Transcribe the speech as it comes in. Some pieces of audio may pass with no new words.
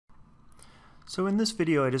So in this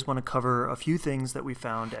video, I just want to cover a few things that we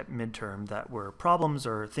found at midterm that were problems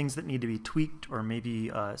or things that need to be tweaked, or maybe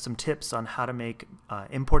some tips on how to make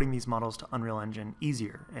importing these models to Unreal Engine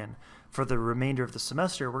easier. And for the remainder of the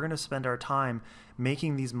semester, we're going to spend our time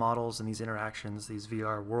making these models and these interactions, these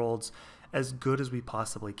VR worlds, as good as we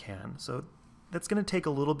possibly can. So that's going to take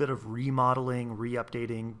a little bit of remodeling,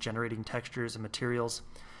 re-updating, generating textures and materials.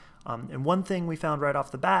 And one thing we found right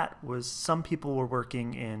off the bat was some people were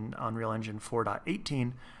working in Unreal Engine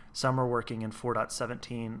 4.18, some are working in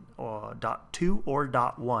 4.17 or .2 or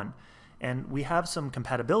 .1. And we have some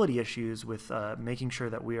compatibility issues with making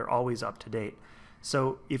sure that we are always up to date.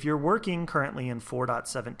 So if you're working currently in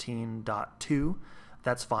 4.17.2,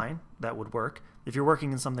 that's fine, that would work. If you're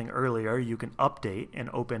working in something earlier, you can update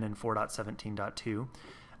and open in 4.17.2.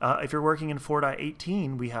 If you're working in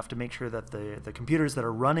 4.18, we have to make sure that the computers that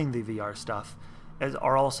are running the VR stuff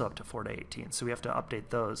are also up to 4.18, so we have to update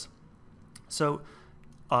those. So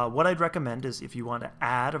what I'd recommend is if you want to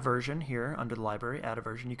add a version here under the library, add a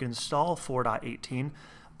version, you can install 4.18,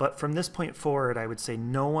 but from this point forward, I would say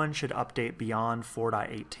no one should update beyond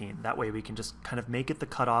 4.18. That way we can just kind of make it the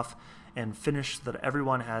cutoff and finish so that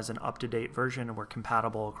everyone has an up-to-date version and we're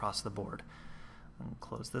compatible across the board. And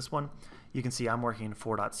close this one. You can see I'm working in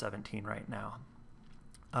 4.17 right now.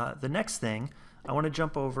 The next thing, I want to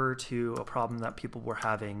jump over to a problem that people were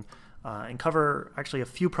having and cover actually a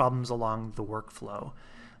few problems along the workflow.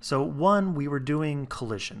 So one, we were doing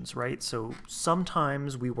collisions, right? So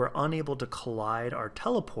sometimes we were unable to collide our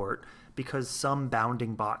teleport because some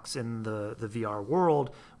bounding box in the VR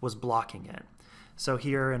world was blocking it. So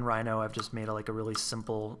here in Rhino, I've just made like a really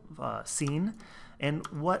simple scene. And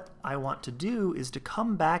what I want to do is to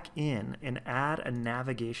come back in and add a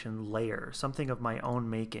navigation layer, something of my own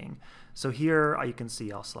making. So here you can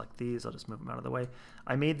see, I'll select these, I'll just move them out of the way.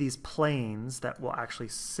 I made these planes that will actually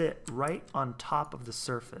sit right on top of the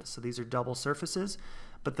surface. So these are double surfaces,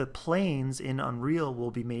 but the planes in Unreal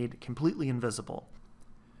will be made completely invisible.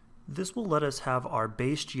 This will let us have our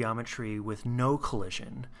base geometry with no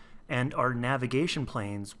collision and our navigation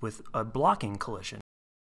planes with a blocking collision.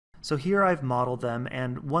 So here I've modeled them,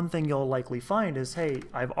 and one thing you'll likely find is, hey,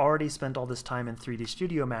 I've already spent all this time in 3D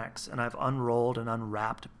Studio Max and I've unrolled and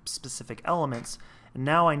unwrapped specific elements, and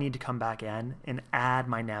now I need to come back in and add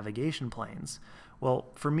my navigation planes.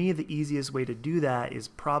 Well, for me, the easiest way to do that is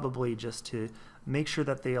probably just to make sure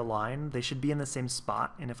that they align. They should be in the same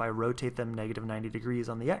spot, and if I rotate them -90 degrees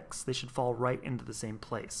on the X, they should fall right into the same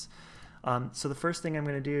place. So the first thing I'm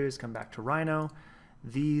going to do is come back to Rhino.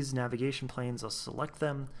 These navigation planes, I'll select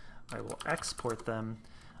them. I will export them,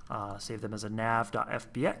 save them as a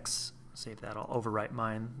nav.fbx, save that, I'll overwrite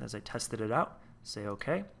mine as I tested it out, say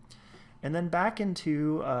OK. And then back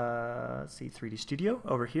into, let's see, 3D Studio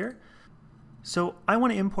over here. So I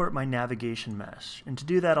want to import my navigation mesh, and to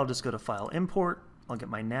do that I'll just go to File, Import, I'll get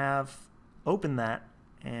my nav, open that,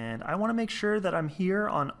 and I want to make sure that I'm here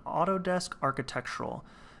on Autodesk Architectural.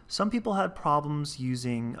 Some people had problems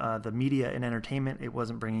using the media and entertainment. It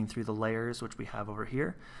wasn't bringing through the layers, which we have over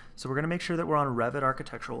here. So we're going to make sure that we're on Revit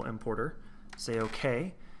Architectural Importer. Say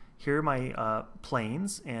OK. Here are my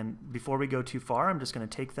planes, and before we go too far, I'm just going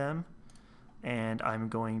to take them and I'm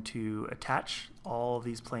going to attach all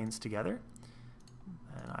these planes together.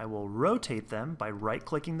 And I will rotate them by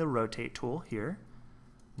right-clicking the Rotate tool here,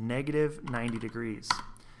 -90 degrees.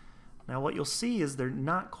 Now what you'll see is they're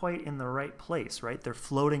not quite in the right place, right? They're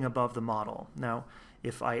floating above the model. Now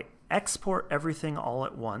if I export everything all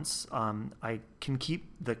at once, I can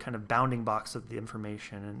keep the kind of bounding box of the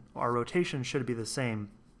information, and our rotation should be the same.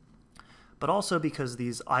 But also because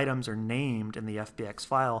these items are named in the FBX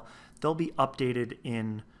file, they'll be updated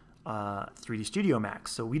in 3D Studio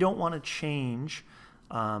Max. So we don't want to change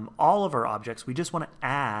all of our objects, we just want to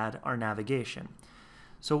add our navigation.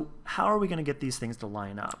 So how are we going to get these things to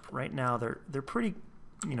line up? Right now they're pretty,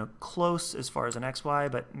 close as far as an XY,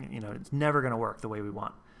 but it's never going to work the way we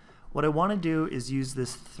want. What I want to do is use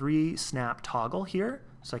this 3-snap toggle here.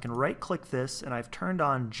 So I can right-click this, and I've turned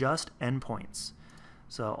on just endpoints.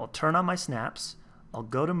 So I'll turn on my snaps, I'll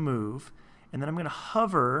go to Move, and then I'm going to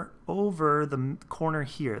hover over the corner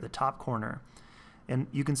here, the top corner. And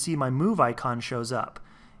you can see my Move icon shows up.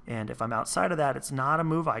 And if I'm outside of that, it's not a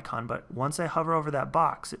move icon, but once I hover over that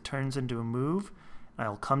box, it turns into a move.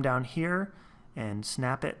 I'll come down here and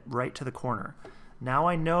snap it right to the corner. Now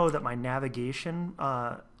I know that my navigation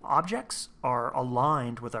objects are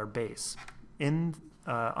aligned with our base. In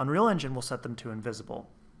Unreal Engine, we'll set them to invisible.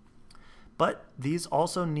 But these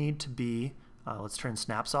also need to be, let's turn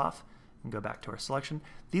snaps off and go back to our selection.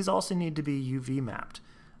 These also need to be UV mapped.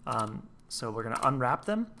 So we're going to unwrap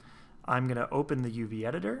them. I'm going to open the UV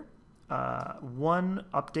editor. one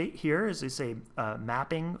update here is they say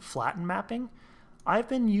mapping, flatten mapping. I've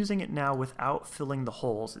been using it now without filling the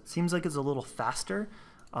holes. It seems like it's a little faster.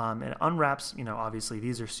 It unwraps, obviously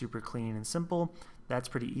these are super clean and simple. That's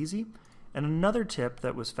pretty easy. And another tip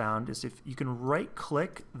that was found is if you can right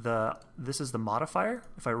click this is the modifier.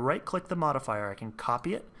 If I right click the modifier, I can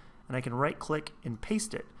copy it and I can right click and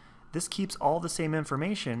paste it. This keeps all the same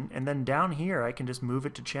information, and then down here I can just move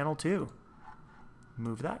it to channel 2.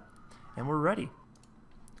 Move that, and we're ready.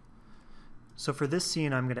 So for this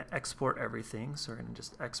scene, I'm going to export everything. So we're going to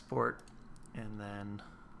just export, and then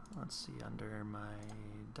let's see, under my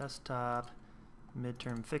desktop,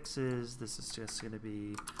 midterm fixes, this is just going to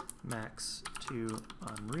be max to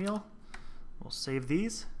Unreal. We'll save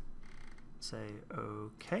these, say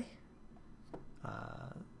OK.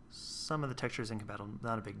 Some of the texture is incompatible,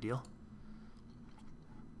 not a big deal.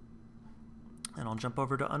 And I'll jump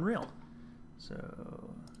over to Unreal.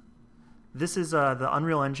 So this is the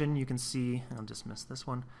Unreal Engine. You can see, I'll dismiss this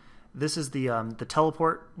one. This is the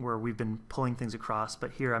teleport where we've been pulling things across,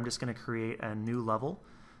 but here I'm just going to create a new level,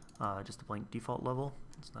 just a blank default level.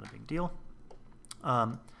 It's not a big deal.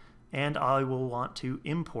 And I will want to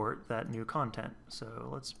import that new content. So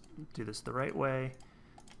let's do this the right way.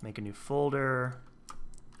 Make a new folder,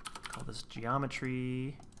 call this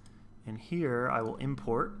geometry, and here I will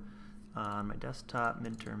import on my desktop,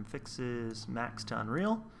 midterm fixes, max to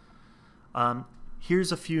Unreal.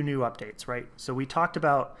 Here's a few new updates, right? So we talked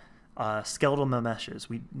about skeletal meshes.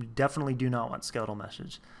 We definitely do not want skeletal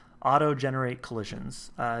meshes. Auto-generate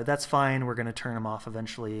collisions. That's fine. We're going to turn them off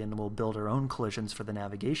eventually, and we'll build our own collisions for the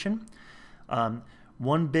navigation.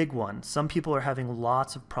 One big one. Some people are having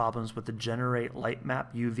lots of problems with the generate light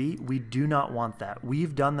map UV. We do not want that.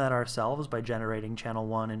 We've done that ourselves by generating channel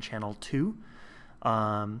 1 and channel 2.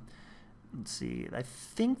 Let's see. I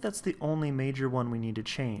think that's the only major one we need to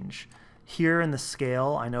change. Here in the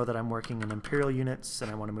scale, I know that I'm working in imperial units and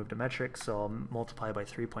I want to move to metric, so I'll multiply by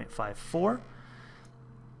 3.54.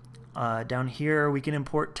 Down here, we can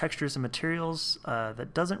import textures and materials.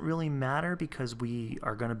 That doesn't really matter because we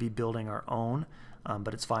are going to be building our own,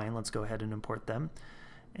 but it's fine. Let's go ahead and import them.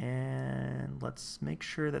 And let's make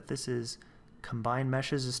sure that this is combined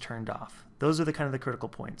meshes is turned off. Those are the kind of the critical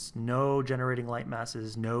points. No generating light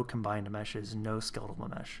masses, no combined meshes, no skeletal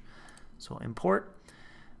mesh. So I'll import.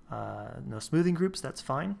 No smoothing groups, that's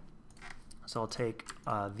fine. So I'll take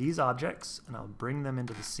these objects and I'll bring them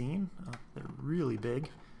into the scene. Oh, they're really big.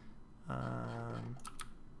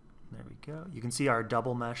 There we go. You can see our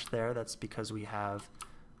double mesh there. That's because we have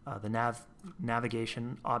the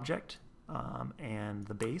navigation object and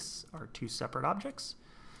the base are two separate objects.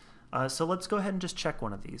 So let's go ahead and just check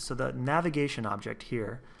one of these. So the navigation object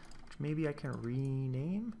here, which maybe I can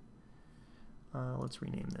rename. Let's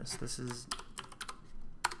rename this. This is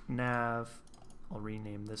nav. I'll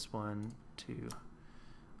rename this one to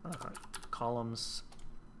columns,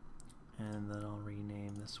 and then I'll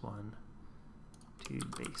rename this one to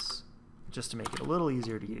base, just to make it a little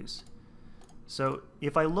easier to use. So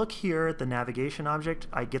if I look here at the navigation object,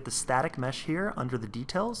 I get the static mesh here under the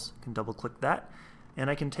details. I can double click that, and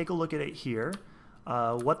I can take a look at it here.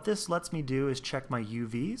 What this lets me do is check my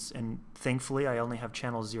UVs, and thankfully I only have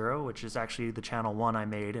channel 0, which is actually the channel 1 I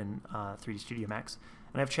made in 3D Studio Max,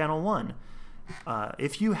 and I have channel 1.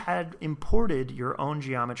 If you had imported your own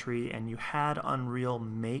geometry and you had Unreal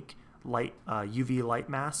make UV light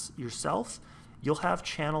mass yourself, you'll have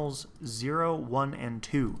channels 0, 1, and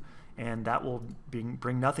 2, and that will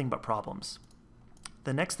bring nothing but problems.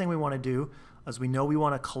 The next thing we want to do is we know we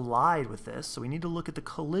want to collide with this, so we need to look at the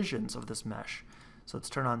collisions of this mesh. So let's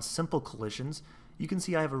turn on simple collisions. You can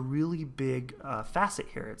see I have a really big facet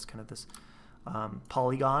here. It's kind of this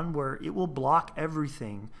polygon where it will block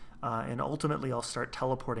everything, and ultimately I'll start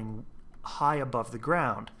teleporting high above the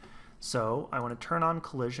ground. So I want to turn on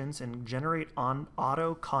collisions and generate on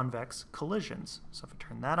auto convex collisions. So if I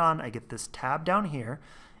turn that on, I get this tab down here,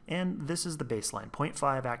 and this is the baseline,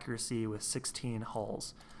 0.5 accuracy with 16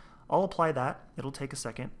 hulls. I'll apply that. It'll take a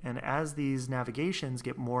second, and as these navigations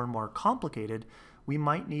get more and more complicated, we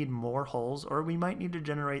might need more hulls, or we might need to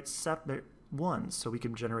generate separate ones. So we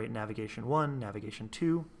can generate navigation 1, navigation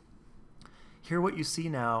 2. Here what you see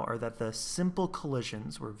now are that the simple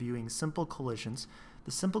collisions, we're viewing simple collisions,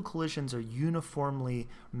 the simple collisions are uniformly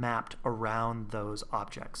mapped around those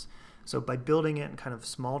objects. So by building it in kind of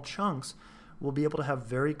small chunks, we'll be able to have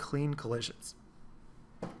very clean collisions.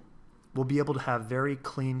 We'll be able to have very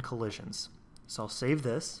clean collisions. So I'll save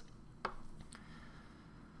this.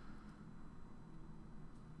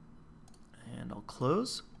 And I'll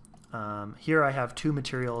close. Here I have two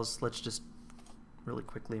materials. Let's just really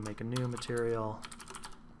quickly make a new material.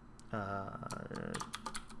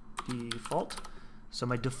 default. So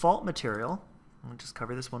my default material, I'll just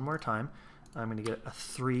cover this one more time. I'm going to get a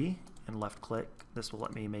 3 and left click. This will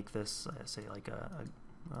let me make this, say like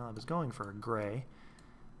well, I was going for a gray,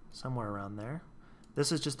 somewhere around there.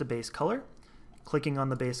 This is just a base color. Clicking on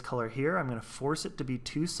the base color here, I'm going to force it to be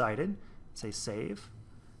two-sided. Say save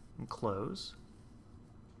and close.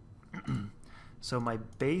 So my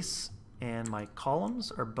base and my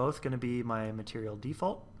columns are both going to be my material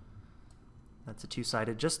default. That's a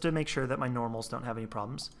two-sided, just to make sure that my normals don't have any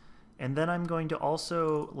problems. And then I'm going to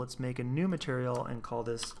also, let's make a new material and call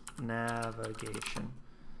this navigation.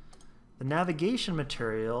 The navigation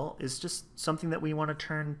material is just something that we want to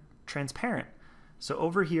turn transparent. So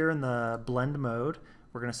over here in the blend mode,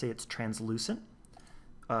 we're going to say it's translucent.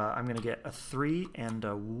 I'm going to get a 3 and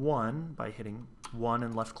a 1 by hitting 1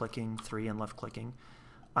 and left clicking, 3 and left clicking.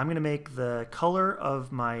 I'm going to make the color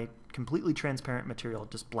of my completely transparent material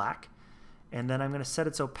just black. And then I'm going to set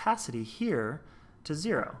its opacity here to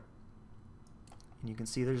 0. And you can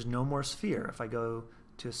see there's no more sphere. If I go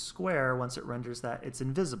to a square, once it renders that, it's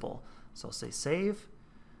invisible. So I'll say save.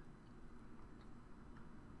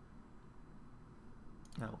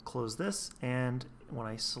 I will close this, and when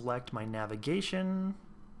I select my navigation,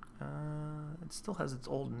 it still has its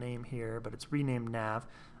old name here, but it's renamed nav.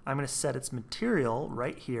 I'm going to set its material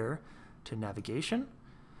right here to navigation.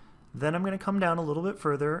 Then I'm going to come down a little bit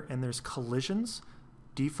further, and there's collisions.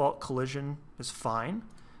 Default collision is fine.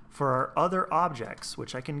 For our other objects,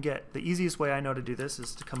 which I can get, the easiest way I know to do this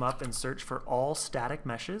is to come up and search for all static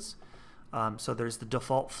meshes. So there's the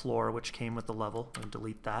default floor, which came with the level. I'm going to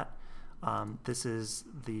delete that. This is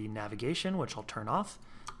the navigation, which I'll turn off.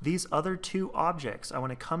 These other two objects, I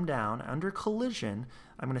want to come down under collision.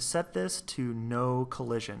 I'm going to set this to no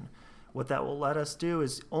collision. What that will let us do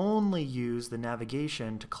is only use the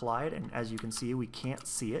navigation to collide, and as you can see, we can't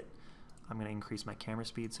see it. I'm going to increase my camera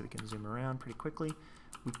speed so we can zoom around pretty quickly.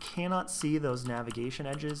 We cannot see those navigation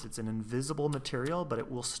edges. It's an invisible material, but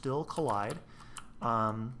it will still collide.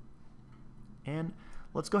 And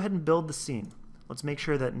let's go ahead and build the scene. Let's make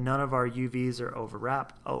sure that none of our UVs are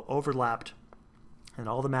overlapped and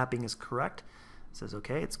all the mapping is correct. It says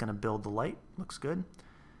okay, it's going to build the light. Looks good.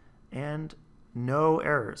 And no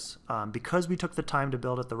errors. Because we took the time to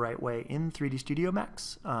build it the right way in 3D Studio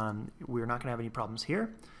Max, we're not going to have any problems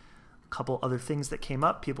here. A couple other things that came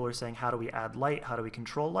up. People are saying, how do we add light? How do we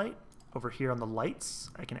control light? Over here on the lights,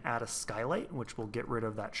 I can add a skylight, which will get rid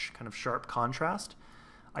of that kind of sharp contrast.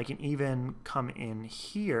 I can even come in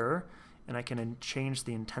here and I can change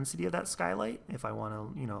the intensity of that skylight if I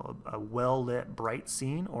want a well-lit, bright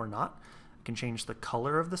scene or not. I can change the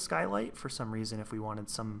color of the skylight for some reason if we wanted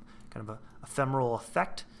some kind of a ephemeral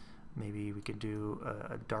effect. Maybe we could do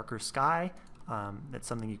a darker sky. That's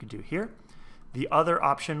something you could do here. The other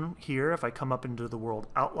option here, if I come up into the world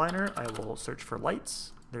outliner, I will search for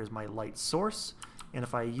lights. There's my light source. And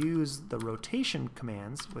if I use the rotation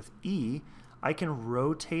commands with E, I can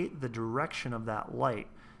rotate the direction of that light.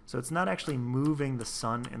 So it's not actually moving the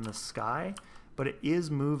sun in the sky, but it is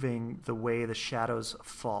moving the way the shadows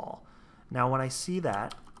fall. Now when I see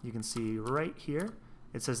that, you can see right here,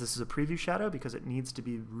 it says this is a preview shadow because it needs to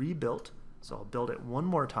be rebuilt. So I'll build it one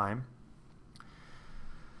more time.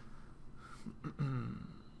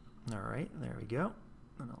 All right, there we go.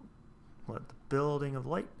 And I'll let the building of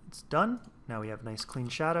light, it's done. Now we have nice clean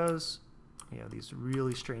shadows. We have these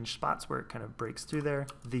really strange spots where it kind of breaks through there.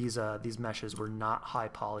 These meshes were not high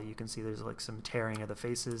poly. You can see there's like some tearing of the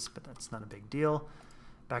faces, but that's not a big deal.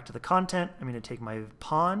 Back to the content, I'm going to take my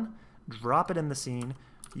pawn, drop it in the scene.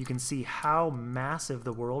 You can see how massive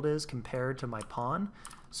the world is compared to my pawn.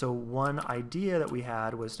 So one idea that we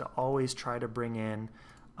had was to always try to bring in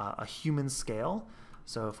a human scale.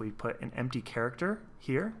 So if we put an empty character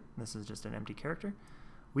here, this is just an empty character,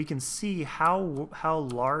 we can see how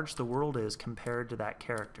large the world is compared to that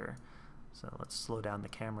character. So let's slow down the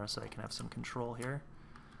camera so I can have some control here.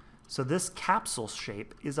 So this capsule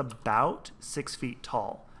shape is about 6 feet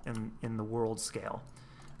tall in the world scale.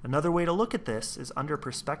 Another way to look at this is under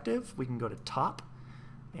perspective. We can go to top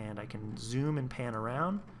and I can zoom and pan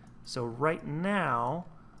around. So right now,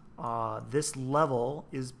 this level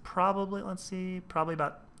is probably, let's see, probably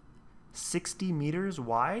about 60 meters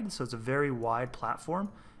wide. So it's a very wide platform.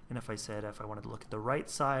 And if I wanted to look at the right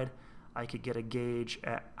side, I could get a gauge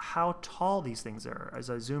at how tall these things are. As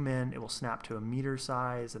I zoom in, it will snap to a meter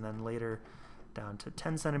size, and then later down to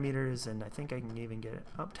 10 centimeters, and I think I can even get it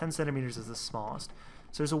up. 10 centimeters is the smallest.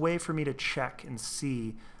 So there's a way for me to check and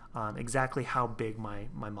see exactly how big my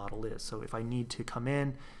model is. So if I need to come in,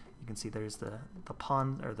 you can see there's the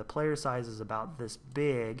pawn or the player size is about this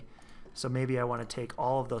big. So maybe I want to take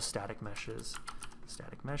all of those static meshes,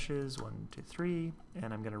 1, 2, 3,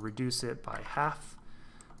 and I'm going to reduce it by half.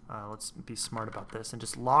 Let's be smart about this and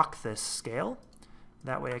just lock this scale.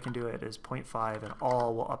 That way I can do it as 0.5 and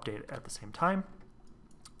all will update at the same time.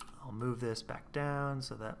 I'll move this back down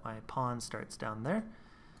so that my pawn starts down there.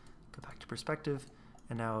 Go back to perspective,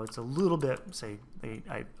 and now it's a little bit, say,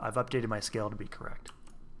 I've updated my scale to be correct.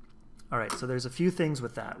 All right, so there's a few things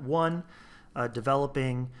with that. One,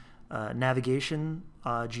 developing navigation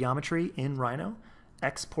geometry in Rhino,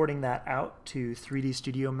 exporting that out to 3D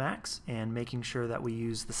Studio Max, and making sure that we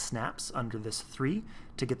use the snaps under this 3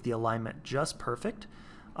 to get the alignment just perfect.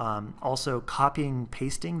 Also copying,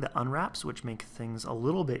 pasting the unwraps, which make things a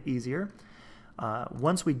little bit easier.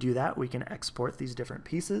 Once we do that, we can export these different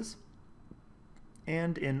pieces.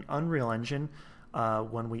 And in Unreal Engine,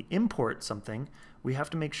 when we import something, we have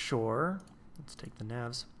to make sure, let's take the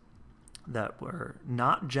navs, that we're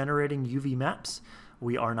not generating UV maps,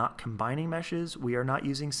 we are not combining meshes, we are not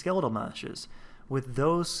using skeletal meshes. With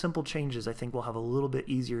those simple changes, I think we'll have a little bit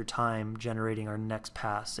easier time generating our next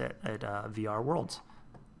pass at VR Worlds.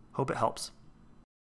 Hope it helps.